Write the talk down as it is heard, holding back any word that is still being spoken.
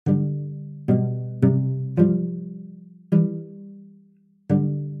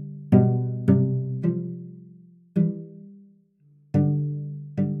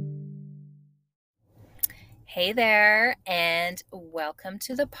Hey there, and welcome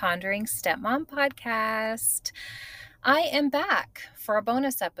to the Pondering Stepmom podcast. I am back for a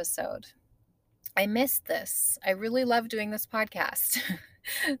bonus episode. I missed this. I really love doing this podcast.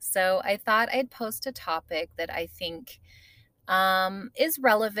 So I thought I'd post a topic that I think is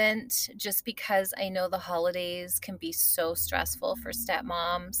relevant just because I know the holidays can be so stressful for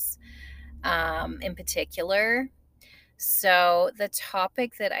stepmoms in particular. So the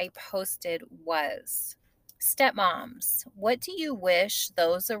topic that I posted was stepmoms. What do you wish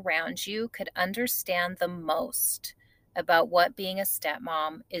those around you could understand the most about what being a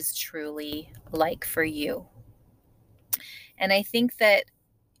stepmom is truly like for you? And I think that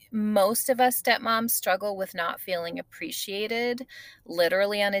most of us stepmoms struggle with not feeling appreciated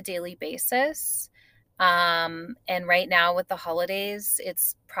literally on a daily basis. And right now with the holidays,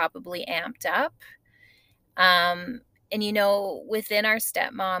 it's probably amped up. And within our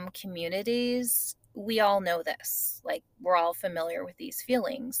stepmom communities, we all know this. Like, we're all familiar with these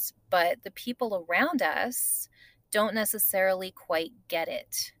feelings, but the people around us don't necessarily quite get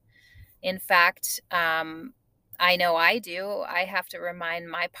it. In fact, I know I do. I have to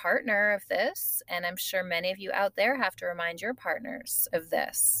remind my partner of this, and I'm sure many of you out there have to remind your partners of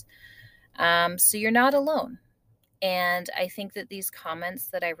this. So you're not alone. And I think that these comments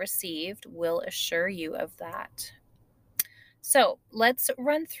that I received will assure you of that. So let's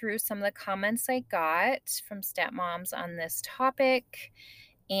run through some of the comments I got from stepmoms on this topic.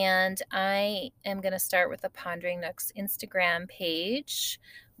 And I am going to start with the Pondering Nooks Instagram page,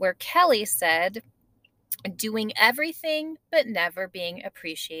 where Kelly said, doing everything but never being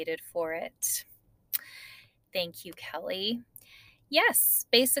appreciated for it. Thank you, Kelly. Yes,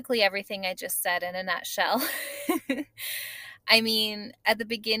 basically everything I just said in a nutshell. I mean, at the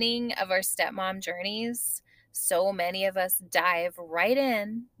beginning of our stepmom journeys, so many of us dive right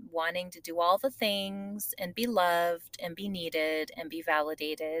in, wanting to do all the things and be loved and be needed and be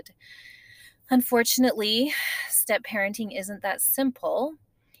validated. Unfortunately, step parenting isn't that simple,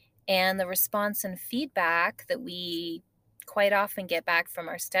 and the response and feedback that we quite often get back from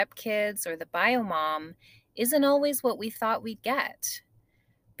our stepkids or the bio mom isn't always what we thought we'd get.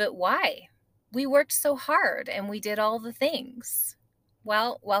 But why? We worked so hard and we did all the things.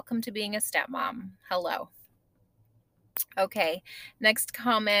 Well, welcome to being a stepmom. Hello. Okay, next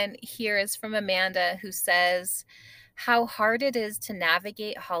comment here is from Amanda, who says how hard it is to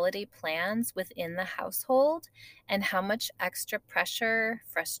navigate holiday plans within the household and how much extra pressure,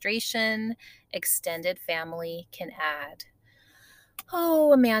 frustration, extended family can add.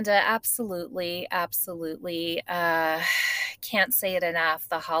 Oh, Amanda, absolutely, absolutely. Can't say it enough.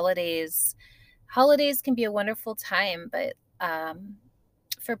 The holidays can be a wonderful time, but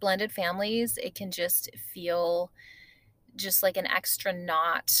for blended families, it can just feel just like an extra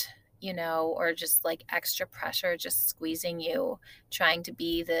knot, or just like extra pressure just squeezing you, trying to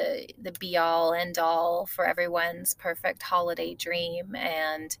be the be all end all for everyone's perfect holiday dream.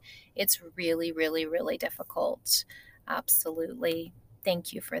 And it's really, really, really difficult. Absolutely.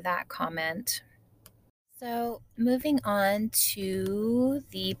 Thank you for that comment. So moving on to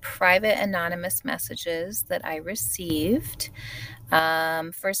the private anonymous messages that I received.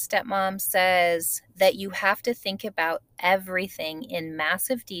 First stepmom says that you have to think about everything in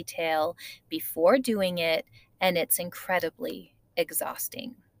massive detail before doing it, and it's incredibly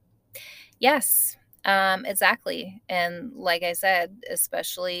exhausting. Yes, exactly. And like I said,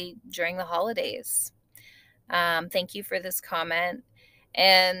 especially during the holidays. Thank you for this comment.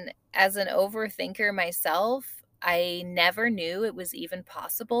 And as an overthinker myself, I never knew it was even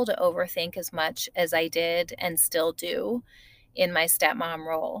possible to overthink as much as I did and still do in my stepmom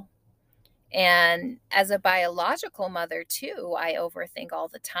role. And as a biological mother too, I overthink all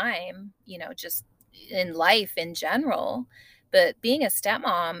the time, just in life in general. But being a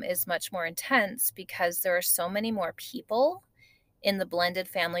stepmom is much more intense because there are so many more people in the blended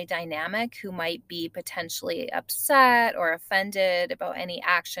family dynamic who might be potentially upset or offended about any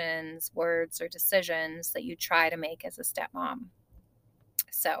actions, words, or decisions that you try to make as a stepmom.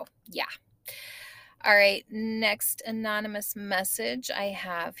 So, yeah. All right, next anonymous message I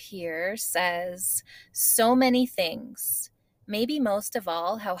have here says, so many things. Maybe most of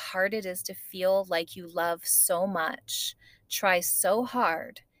all, how hard it is to feel like you love so much, try so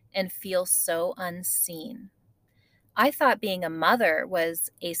hard, and feel so unseen. I thought being a mother was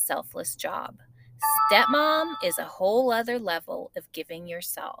a selfless job. Stepmom is a whole other level of giving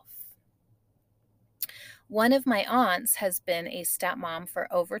yourself. One of my aunts has been a stepmom for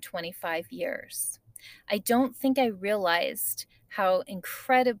over 25 years. I don't think I realized how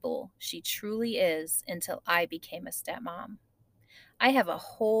incredible she truly is until I became a stepmom. I have a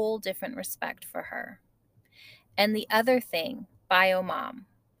whole different respect for her. And the other thing, bio mom,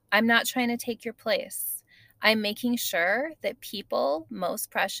 I'm not trying to take your place. I'm making sure that people most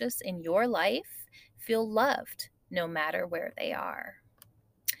precious in your life feel loved no matter where they are.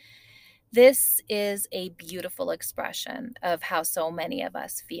 This is a beautiful expression of how so many of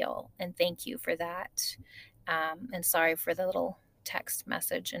us feel, and thank you for that. And sorry for the little text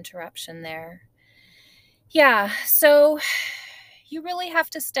message interruption there. Yeah, so you really have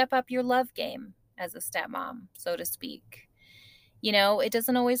to step up your love game as a stepmom, so to speak. You know, it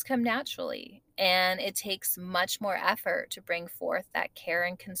doesn't always come naturally, and it takes much more effort to bring forth that care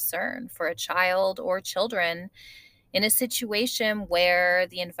and concern for a child or children in a situation where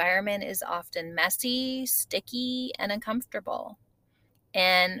the environment is often messy, sticky, and uncomfortable.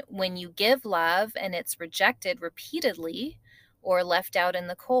 And when you give love and it's rejected repeatedly or left out in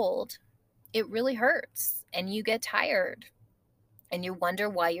the cold, it really hurts and you get tired and you wonder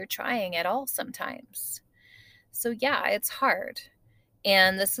why you're trying at all sometimes. So, yeah, it's hard.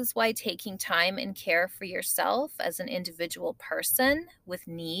 And this is why taking time and care for yourself as an individual person with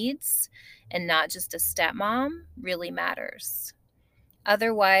needs and not just a stepmom really matters.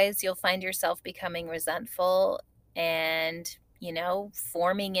 Otherwise, you'll find yourself becoming resentful and,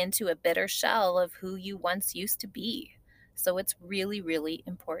 forming into a bitter shell of who you once used to be. So it's really, really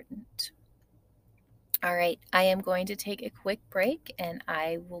important. All right, I am going to take a quick break and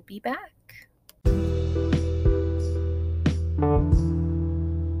I will be back.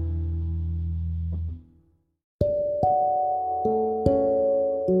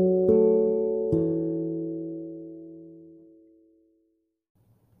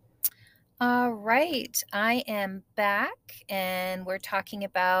 All right, I am back, and we're talking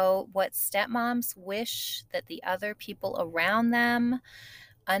about what stepmoms wish that the other people around them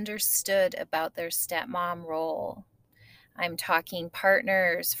understood about their stepmom role. I'm talking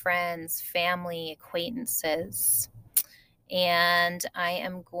partners, friends, family, acquaintances. And I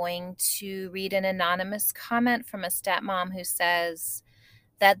am going to read an anonymous comment from a stepmom who says,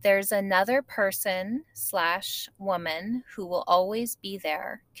 that there's another person slash woman who will always be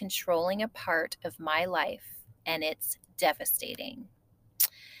there controlling a part of my life, and it's devastating.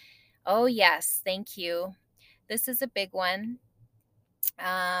 Oh, yes, thank you. This is a big one.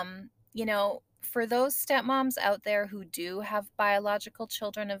 For those stepmoms out there who do have biological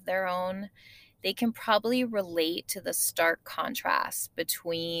children of their own, they can probably relate to the stark contrast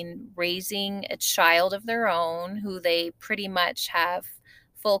between raising a child of their own who they pretty much have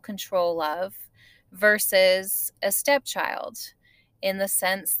full control of versus a stepchild, in the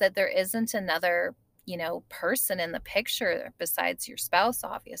sense that there isn't another, person in the picture besides your spouse,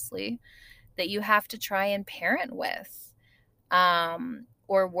 obviously, that you have to try and parent with,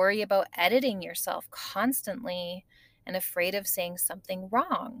 or worry about editing yourself constantly and afraid of saying something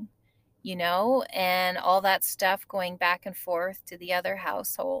wrong, and all that stuff going back and forth to the other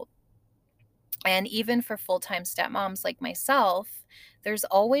household. And even for full-time stepmoms like myself, there's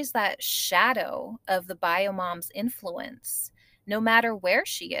always that shadow of the bio mom's influence, no matter where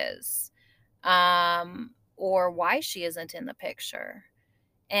she is, or why she isn't in the picture.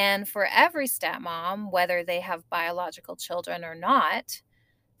 And for every stepmom, whether they have biological children or not,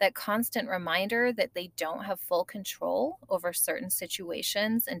 that constant reminder that they don't have full control over certain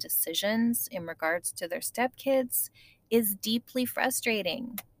situations and decisions in regards to their stepkids is deeply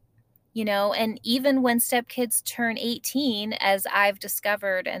frustrating. And even when stepkids turn 18, as I've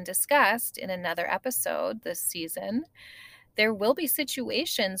discovered and discussed in another episode this season, there will be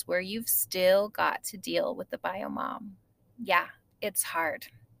situations where you've still got to deal with the bio mom. Yeah, it's hard.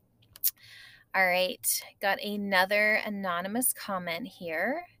 All right, got another anonymous comment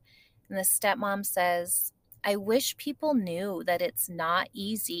here. And the stepmom says, I wish people knew that it's not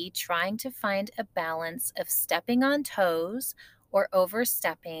easy trying to find a balance of stepping on toes or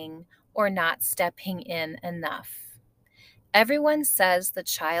overstepping or not stepping in enough. Everyone says the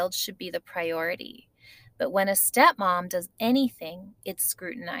child should be the priority, but when a stepmom does anything, it's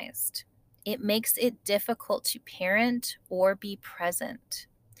scrutinized. It makes it difficult to parent or be present.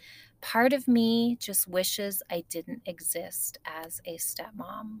 Part of me just wishes I didn't exist as a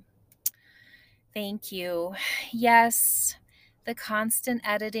stepmom. Thank you. Yes, the constant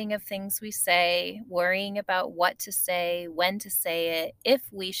editing of things we say, worrying about what to say, when to say it, if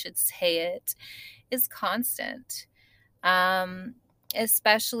we should say it, is constant.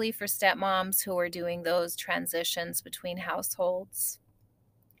 Especially for stepmoms who are doing those transitions between households.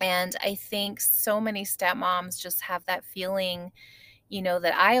 And I think so many stepmoms just have that feeling,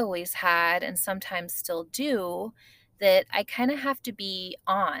 that I always had and sometimes still do, that I kind of have to be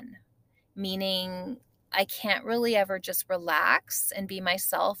on, meaning I can't really ever just relax and be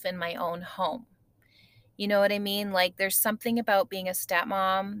myself in my own home. You know what I mean? Like, there's something about being a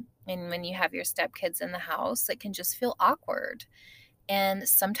stepmom and when you have your stepkids in the house, it can just feel awkward. And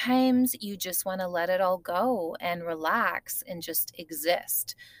sometimes you just want to let it all go and relax and just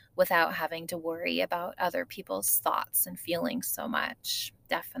exist without having to worry about other people's thoughts and feelings so much.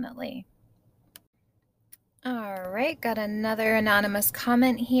 Definitely. All right, got another anonymous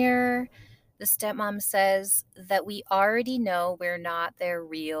comment here. The stepmom says that we already know we're not their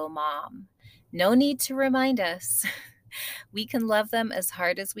real mom. No need to remind us. We can love them as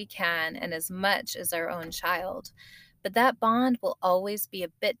hard as we can and as much as our own child. But that bond will always be a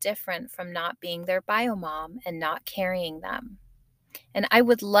bit different from not being their bio mom and not carrying them. And I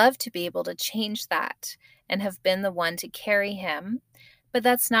would love to be able to change that and have been the one to carry him, but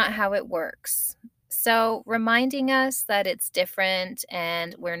that's not how it works. So, reminding us that it's different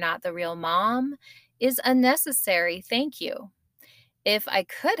and we're not the real mom is unnecessary. Thank you. If I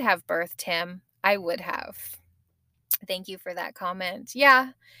could have birthed him, I would have. Thank you for that comment. Yeah,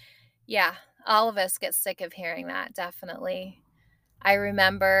 yeah. All of us get sick of hearing that, definitely. I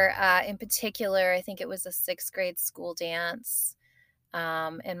remember, in particular, I think it was a sixth grade school dance.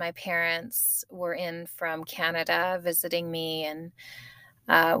 And my parents were in from Canada visiting me, and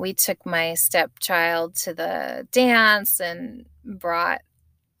we took my stepchild to the dance and brought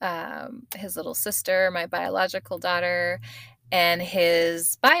his little sister, my biological daughter, and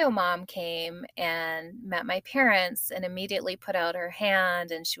his bio mom came and met my parents and immediately put out her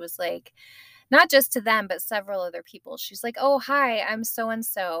hand. And she was like, not just to them, but several other people. She's like, "Oh, hi, I'm so and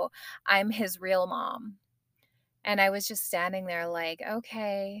so. I'm his real mom." And I was just standing there like,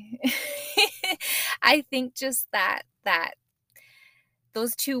 okay. I think just that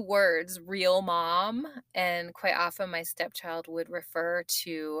those two words, real mom, and quite often my stepchild would refer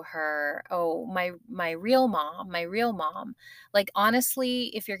to her, oh, my real mom, my real mom. Like,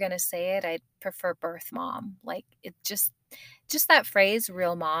 honestly, if you're going to say it, I'd prefer birth mom. Like, it just that phrase,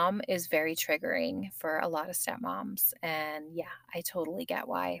 real mom, is very triggering for a lot of stepmoms. And yeah, I totally get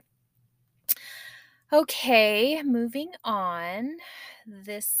why. Okay, moving on.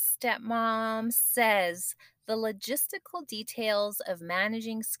 This stepmom says the logistical details of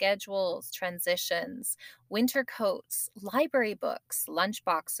managing schedules, transitions, winter coats, library books, lunch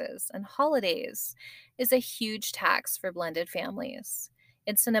boxes, and holidays is a huge tax for blended families.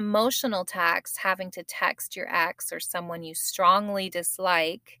 It's an emotional tax having to text your ex or someone you strongly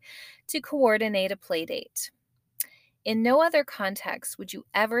dislike to coordinate a play date. In no other context would you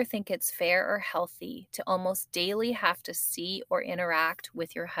ever think it's fair or healthy to almost daily have to see or interact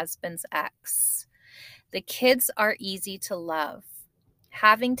with your husband's ex. The kids are easy to love.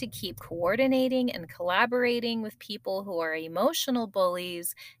 Having to keep coordinating and collaborating with people who are emotional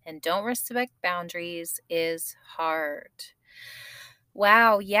bullies and don't respect boundaries is hard.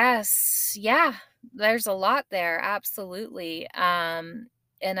 Wow, yes. Yeah, there's a lot there, absolutely.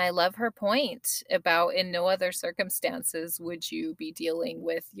 And I love her point about in no other circumstances would you be dealing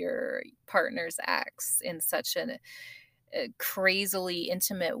with your partner's ex in such a crazily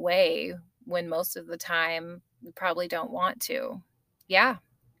intimate way when most of the time you probably don't want to. Yeah.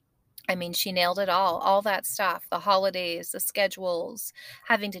 I mean, she nailed it all that stuff, the holidays, the schedules,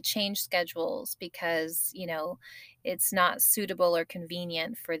 having to change schedules because, it's not suitable or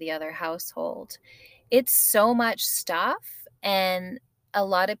convenient for the other household. It's so much stuff, and a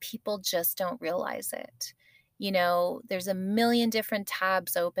lot of people just don't realize it. There's a million different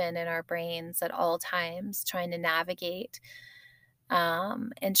tabs open in our brains at all times trying to navigate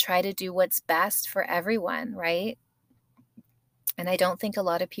and try to do what's best for everyone, right? And I don't think a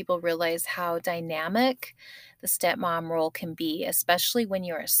lot of people realize how dynamic the stepmom role can be, especially when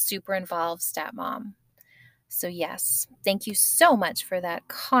you're a super involved stepmom. So, yes, thank you so much for that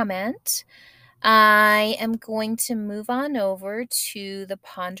comment. I am going to move on over to the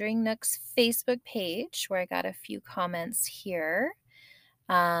Pondering Nooks Facebook page where I got a few comments here.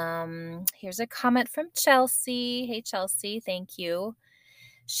 Here's a comment from Chelsea. Hey, Chelsea, thank you.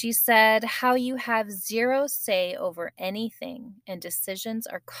 She said, how you have zero say over anything and decisions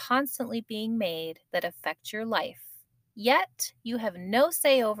are constantly being made that affect your life. Yet you have no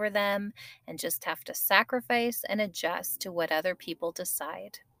say over them and just have to sacrifice and adjust to what other people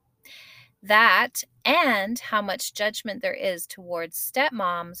decide. That and how much judgment there is towards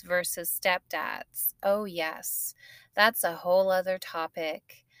stepmoms versus stepdads. Oh, yes, that's a whole other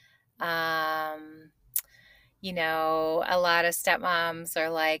topic. A lot of stepmoms are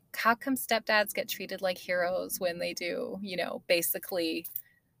like, how come stepdads get treated like heroes when they do, basically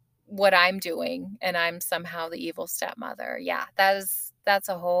what I'm doing and I'm somehow the evil stepmother. Yeah, that's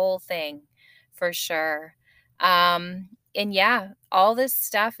a whole thing for sure. And yeah, all this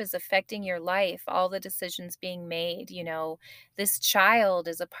stuff is affecting your life, all the decisions being made, this child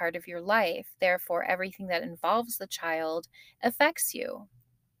is a part of your life. Therefore, everything that involves the child affects you.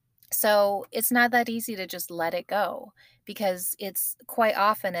 So it's not that easy to just let it go because it's quite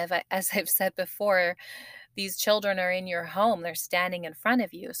often, as I've said before, these children are in your home, they're standing in front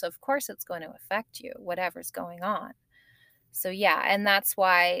of you. So, of course, it's going to affect you, whatever's going on. So, yeah, and that's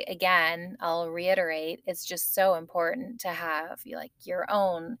why, again, I'll reiterate, it's just so important to have like your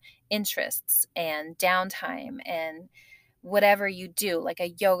own interests and downtime and whatever you do, like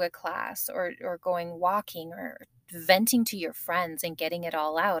a yoga class or going walking or venting to your friends and getting it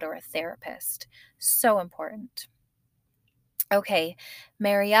all out, or a therapist. So important. Okay,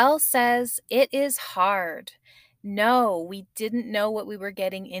 Marielle says it is hard. No, we didn't know what we were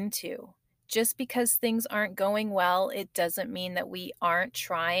getting into. Just because things aren't going well, it doesn't mean that we aren't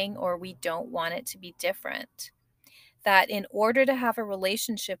trying or we don't want it to be different. That in order to have a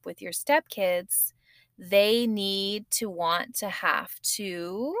relationship with your stepkids, they need to want to have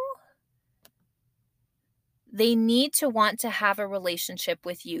a relationship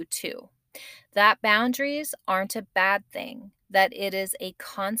with you too. That boundaries aren't a bad thing, that it is a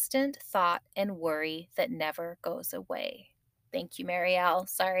constant thought and worry that never goes away. Thank you, Marielle.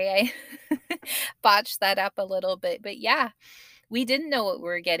 Sorry I botched that up a little bit. But yeah, we didn't know what we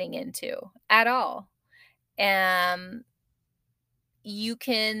were getting into at all. Um, you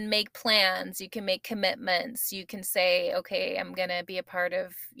can make plans, you can make commitments, you can say, okay, I'm going to be a part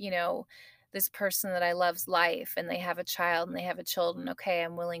of, this person that I love's life, and they have a child and they have a children. Okay,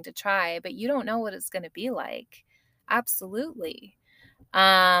 I'm willing to try, but you don't know what it's going to be like. Absolutely.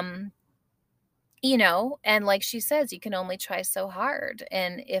 Um, and like she says, you can only try so hard.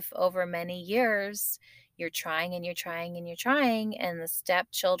 And if over many years you're trying and you're trying and you're trying, and the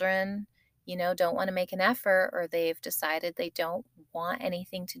stepchildren, don't want to make an effort, or they've decided they don't want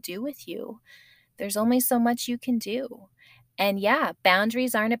anything to do with you, there's only so much you can do. And yeah,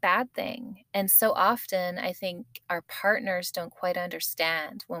 boundaries aren't a bad thing. And so often I think our partners don't quite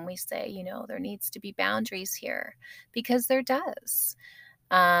understand when we say, there needs to be boundaries here, because there does.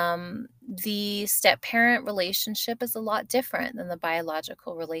 The step parent relationship is a lot different than the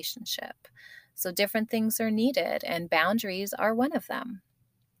biological relationship. So different things are needed, and boundaries are one of them.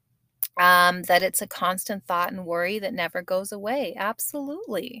 That it's a constant thought and worry that never goes away.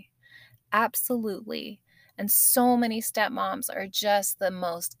 Absolutely. Absolutely. And so many stepmoms are just the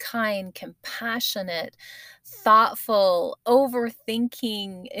most kind, compassionate, thoughtful,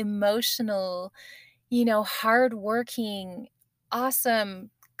 overthinking, emotional, hardworking, awesome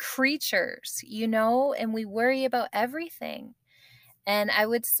creatures, and we worry about everything. And I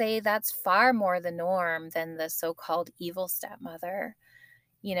would say that's far more the norm than the so-called evil stepmother.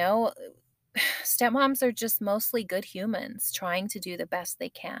 You know, Stepmoms are just mostly good humans trying to do the best they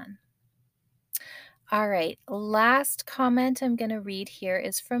can. All right, last comment I'm going to read here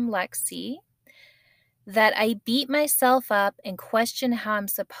is from Lexi. That I beat myself up and question how I'm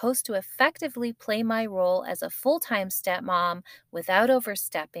supposed to effectively play my role as a full-time stepmom without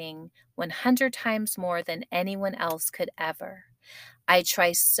overstepping 100 times more than anyone else could ever. I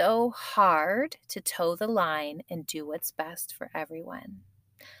try so hard to toe the line and do what's best for everyone.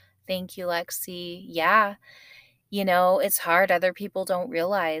 Thank you, Lexi. Yeah, it's hard. Other people don't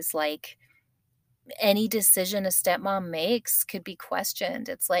realize, like, any decision a stepmom makes could be questioned.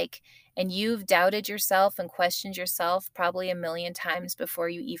 It's like, and you've doubted yourself and questioned yourself probably a million times before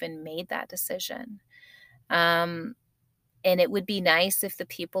you even made that decision. And it would be nice if the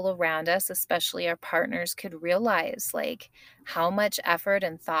people around us, especially our partners, could realize like how much effort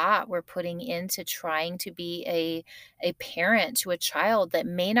and thought we're putting into trying to be a parent to a child that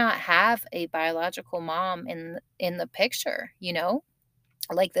may not have a biological mom in the picture,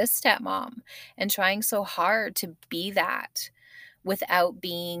 like this stepmom, and trying so hard to be that without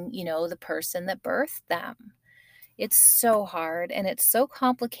being, the person that birthed them. It's so hard, and it's so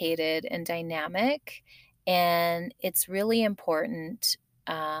complicated and dynamic, and it's really important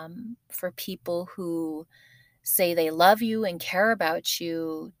for people who say they love you and care about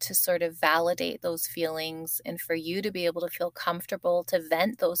you to sort of validate those feelings, and for you to be able to feel comfortable to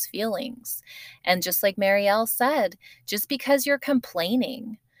vent those feelings. And just like Marielle said, just because you're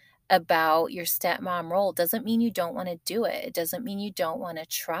complaining about your stepmom role doesn't mean you don't want to do it. It doesn't mean you don't want to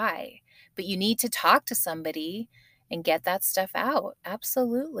try, but you need to talk to somebody and get that stuff out.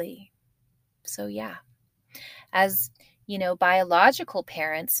 Absolutely. So yeah, as biological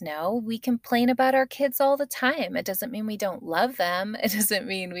parents know, we complain about our kids all the time. It doesn't mean we don't love them. It doesn't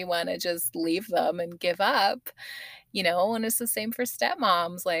mean we want to just leave them and give up, and it's the same for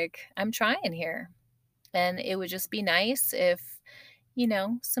stepmoms. Like, I'm trying here. And it would just be nice if,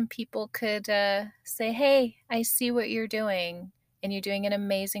 some people could say, hey, I see what you're doing and you're doing an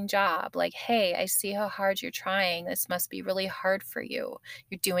amazing job. Like, hey, I see how hard you're trying. This must be really hard for you.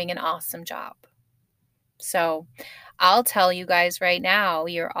 You're doing an awesome job. So I'll tell you guys right now,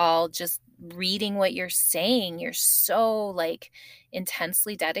 you're all just reading what you're saying. You're so like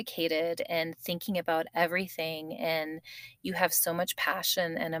intensely dedicated and thinking about everything. And you have so much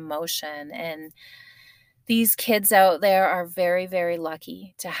passion and emotion. And these kids out there are very, very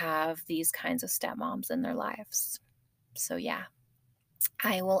lucky to have these kinds of stepmoms in their lives. So, yeah,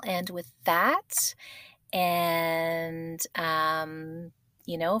 I will end with that. And,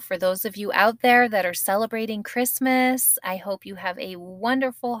 for those of you out there that are celebrating Christmas, I hope you have a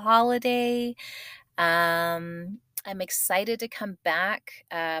wonderful holiday. I'm excited to come back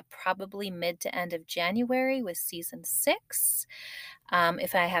probably mid to end of January with season 6.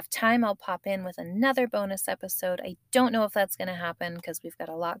 If I have time, I'll pop in with another bonus episode. I don't know if that's going to happen because we've got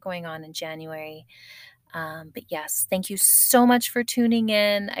a lot going on in January. But yes, thank you so much for tuning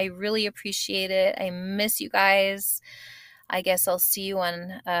in. I really appreciate it. I miss you guys. I guess I'll see you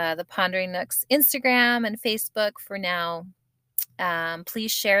on the Pondering Nooks Instagram and Facebook for now.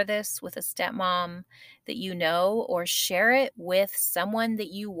 Please share this with a stepmom that you know, or share it with someone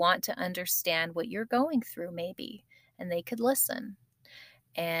that you want to understand what you're going through, maybe, and they could listen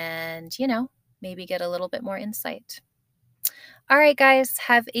and, maybe get a little bit more insight. All right, guys,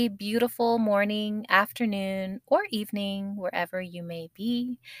 have a beautiful morning, afternoon, or evening, wherever you may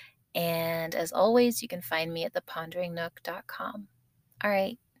be. And as always, you can find me at theponderingnook.com. All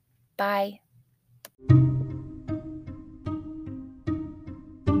right, bye.